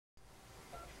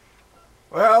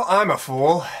Well, I'm a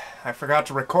fool. I forgot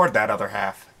to record that other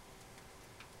half.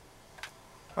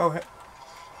 Oh,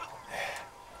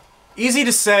 easy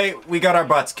to say, we got our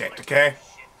butts kicked, okay?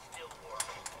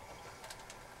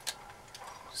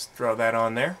 Just throw that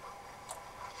on there.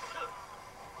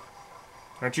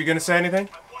 Aren't you gonna say anything?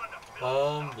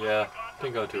 Yeah.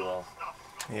 Didn't go too well.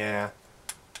 Yeah.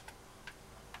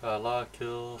 Got a lot of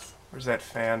kills. Where's that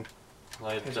fan?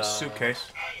 Might There's a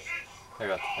suitcase. I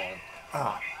got the fan.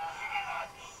 Ah.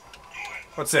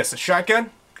 What's this, a shotgun?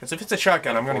 Because if it's a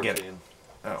shotgun, I'm gonna get it.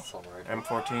 Oh,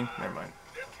 M14? Never mind.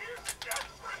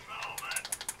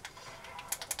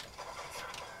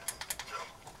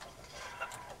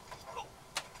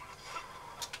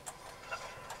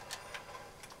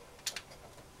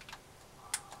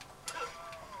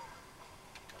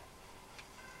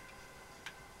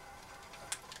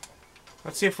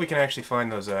 Let's see if we can actually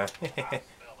find those, I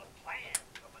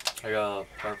got a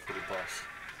part for the bus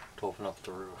to open up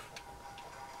the roof.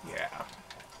 Yeah.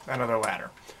 Another ladder.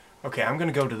 Okay, I'm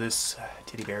gonna go to this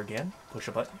teddy bear again. Push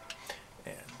a button.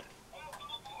 And...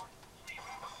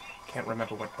 can't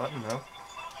remember what button, though.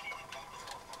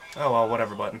 Oh, well,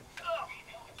 whatever button.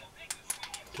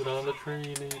 Get on the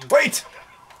tree, Nate. Wait!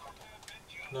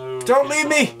 No, don't leave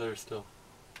me! There still.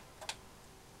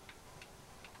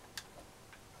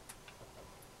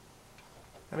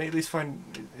 Let me at least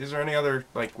find... is there any other,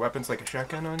 like, weapons like a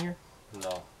shotgun on here?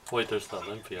 No. Wait, there's the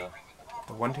Olympia.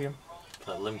 The one team?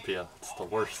 The Olympia. It's the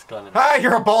worst gun in... Ah,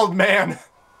 you're a bald man!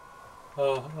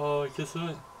 Oh, guess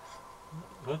what?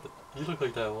 What? You look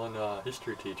like that one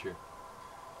history teacher.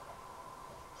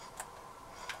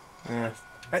 Yeah.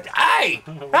 Hey!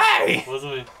 Hey!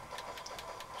 Wasn't me.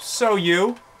 So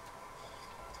you?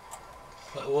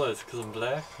 What was? Because I'm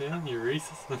black? Yeah, you're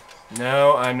racist?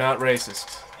 No, I'm not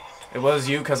racist. It was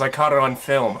you because I caught it on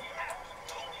film.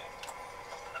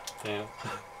 Damn.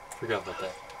 Forgot about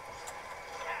that.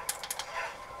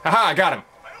 Haha, I got him.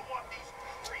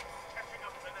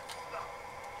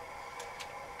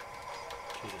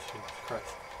 Jesus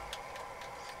Christ.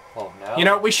 Oh, now? You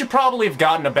know, we should probably have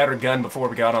gotten a better gun before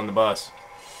we got on the bus.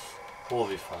 We'll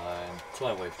be fine. It's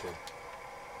my wave too.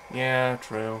 Yeah,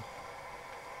 true.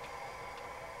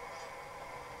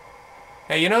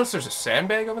 Hey, you notice there's a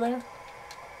sandbag over there?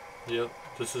 Yep.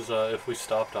 This is, if we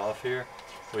stopped off here,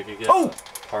 we could get a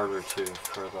part or two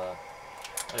for the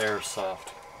airsoft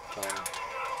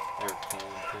airplane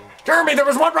thing. Jeremy, there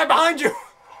was one right behind you!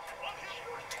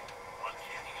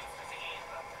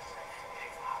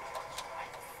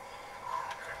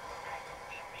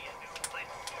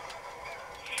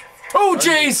 Oh,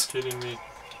 jeez! Kidding me?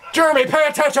 Jeremy, pay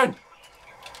attention!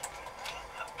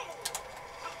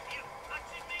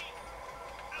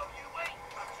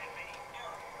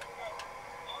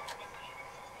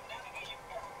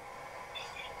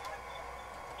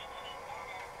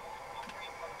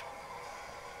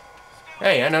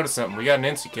 Hey, I noticed something. We got an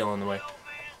insta-kill on the way.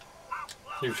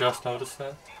 You just noticed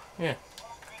that? Yeah.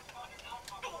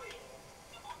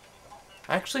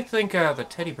 I actually think the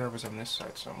teddy bear was on this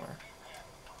side somewhere.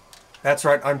 That's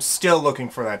right, I'm still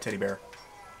looking for that teddy bear.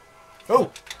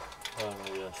 Oh! Oh,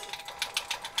 yes.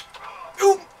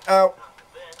 Ooh! Ow!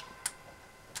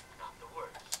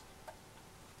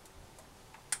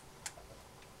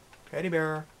 Teddy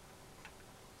bear.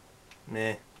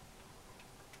 Meh.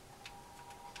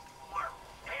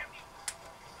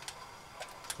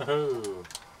 Oh.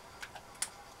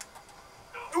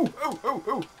 Ooh! Ooh! Ooh!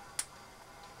 Ooh!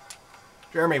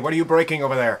 Jeremy, what are you breaking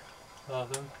over there?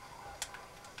 Nothing.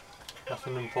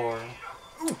 Nothing important.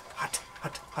 Ooh! Hot!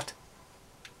 Hot! Hot!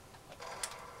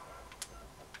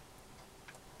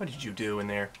 What did you do in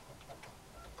there?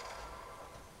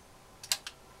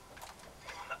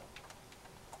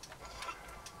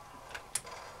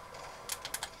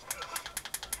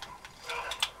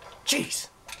 Jeez!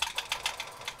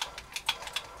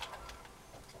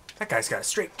 That guy's got a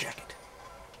straight jacket.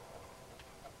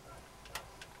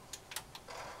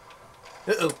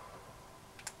 Uh-oh.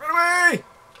 Run away!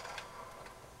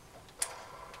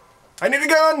 I need a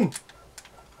gun!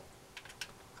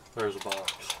 There's a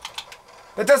box.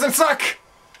 That doesn't suck!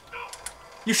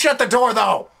 You shut the door,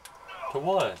 though! To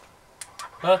what?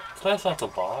 That's not the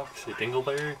box, you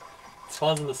dingleberry. It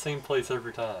spawns in the same place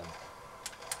every time.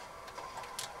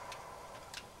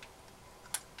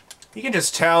 You can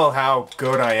just tell how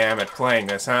good I am at playing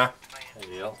this, huh?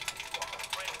 Yep.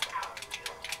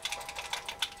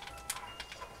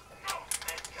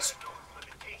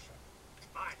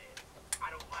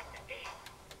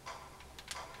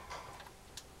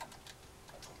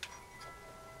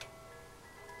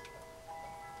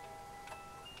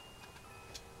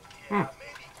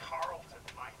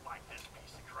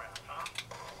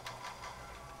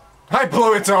 I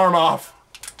blew its arm off.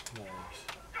 Nice.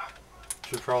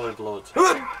 Should probably blow its...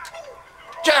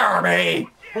 Jeremy!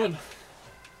 What?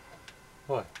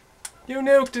 What? You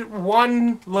nuked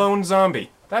one lone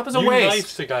zombie. That was a You waste.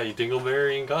 knifed the guy, you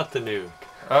dingleberry, and got the nuke.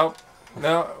 Oh,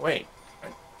 no, wait.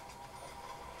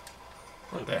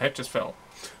 What the heck just fell?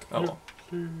 Oh.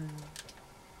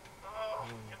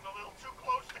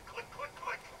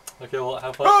 Okay, well,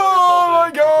 have fun. Oh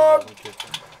my god! Okay.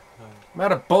 I'm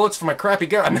out of bullets for my crappy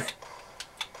gun.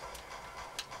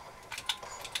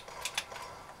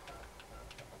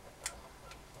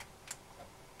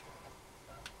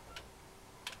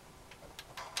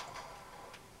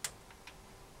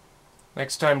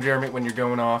 Next time, Jeremy, when you're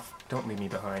going off, don't leave me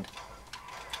behind.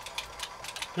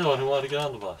 You're the one who wanted to get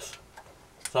on the bus.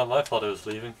 It's not my fault I was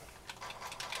leaving.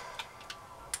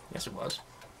 Yes, it was.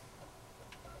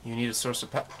 You need a source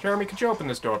of power. Jeremy, could you open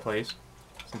this door, please?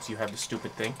 Since you have the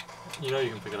stupid thing. You know you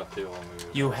can pick it up too when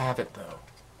we... You have it, though.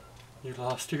 You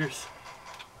lost yours?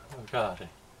 Oh god.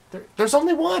 There's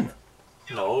only one!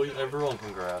 No, everyone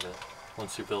can grab it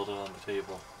once you build it on the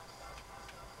table.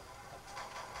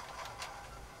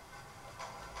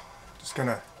 Just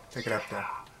gonna pick it up there.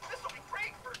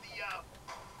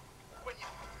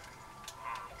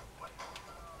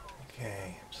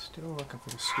 Okay, I'm still looking for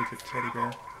the stupid teddy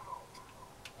bear.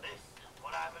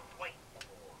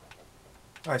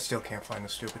 I still can't find the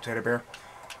stupid teddy bear.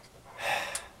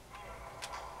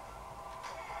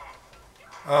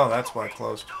 Oh, that's why it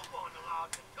closed.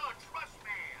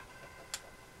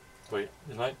 Wait,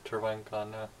 is my turbine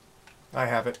gone now? I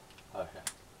have it. Okay.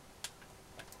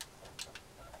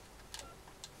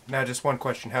 Now just one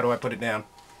question. How do I put it down?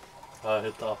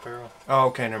 Hit the up arrow. Oh,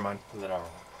 okay, never mind. And then R1.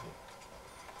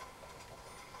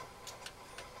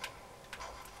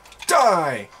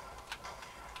 Die!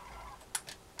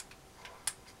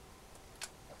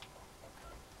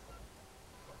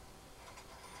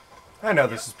 I know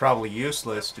this is probably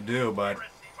useless to do, but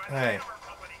hey.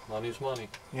 Money's money.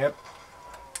 Yep.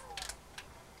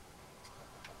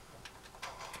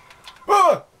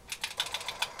 Ah!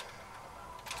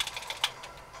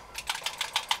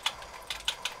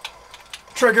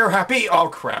 Trigger happy? Oh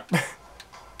crap.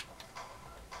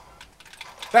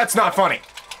 That's not funny.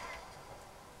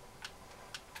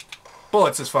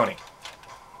 Bullets is funny.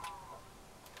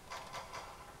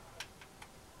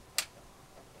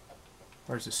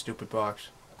 Where's this stupid box?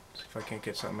 See if I can't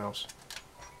get something else.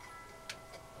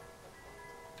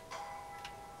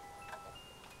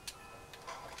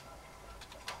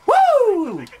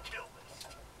 Woo!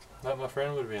 That, my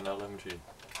friend, would be an LMG.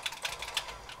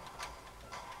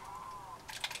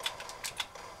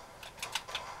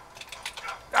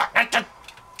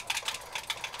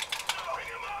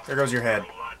 There goes your head.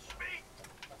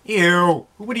 Ew!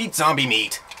 Who would eat zombie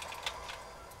meat?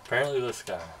 Apparently this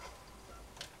guy.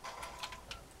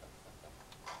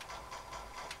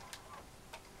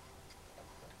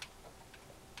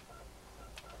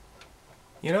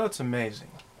 You know, it's amazing.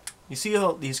 You see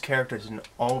all these characters and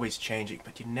always changing,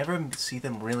 but you never see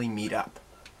them really meet up.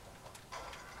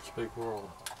 It's a big world.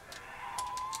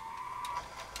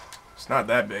 It's not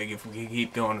that big if we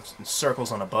keep going in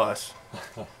circles on a bus.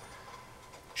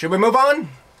 Should we move on?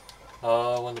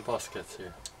 When the bus gets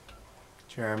here.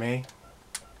 Jeremy,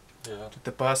 Yeah. did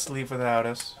the bus leave without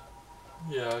us?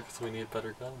 Yeah, because we need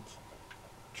better guns.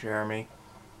 Jeremy,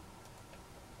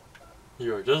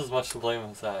 You are just as much to blame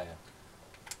as I am.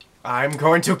 I'm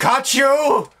going to cut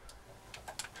you!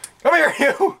 Come here,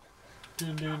 you!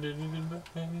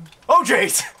 Oh,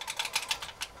 jeez!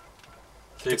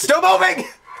 It's still moving!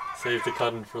 Save the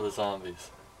cutting for the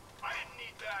zombies.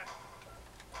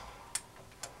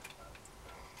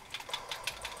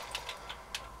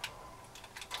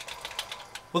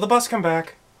 Will the bus come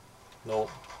back? Nope,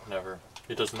 never.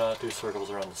 It does not do circles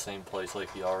around the same place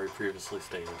like he already previously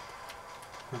stated.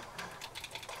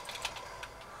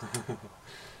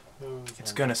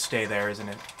 It's gonna stay there, isn't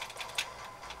it?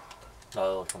 No,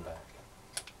 it'll come back.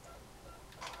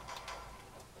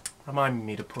 Remind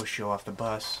me to push you off the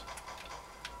bus.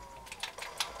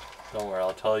 Don't worry,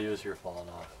 I'll tell you as you're falling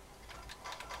off.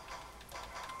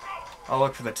 I'll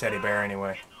look for the teddy bear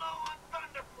anyway.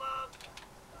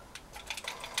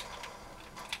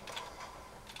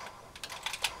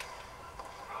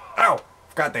 Ow!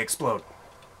 Forgot they explode.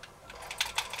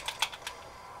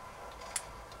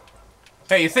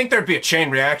 Hey, you think there'd be a chain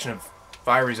reaction of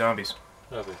fiery zombies?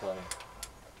 That'd be funny.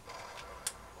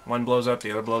 One blows up,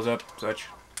 the other blows up, such.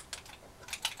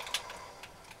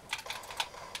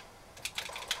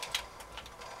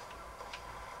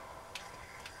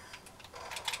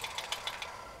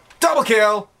 Double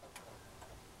kill!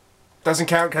 Doesn't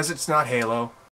count because it's not Halo.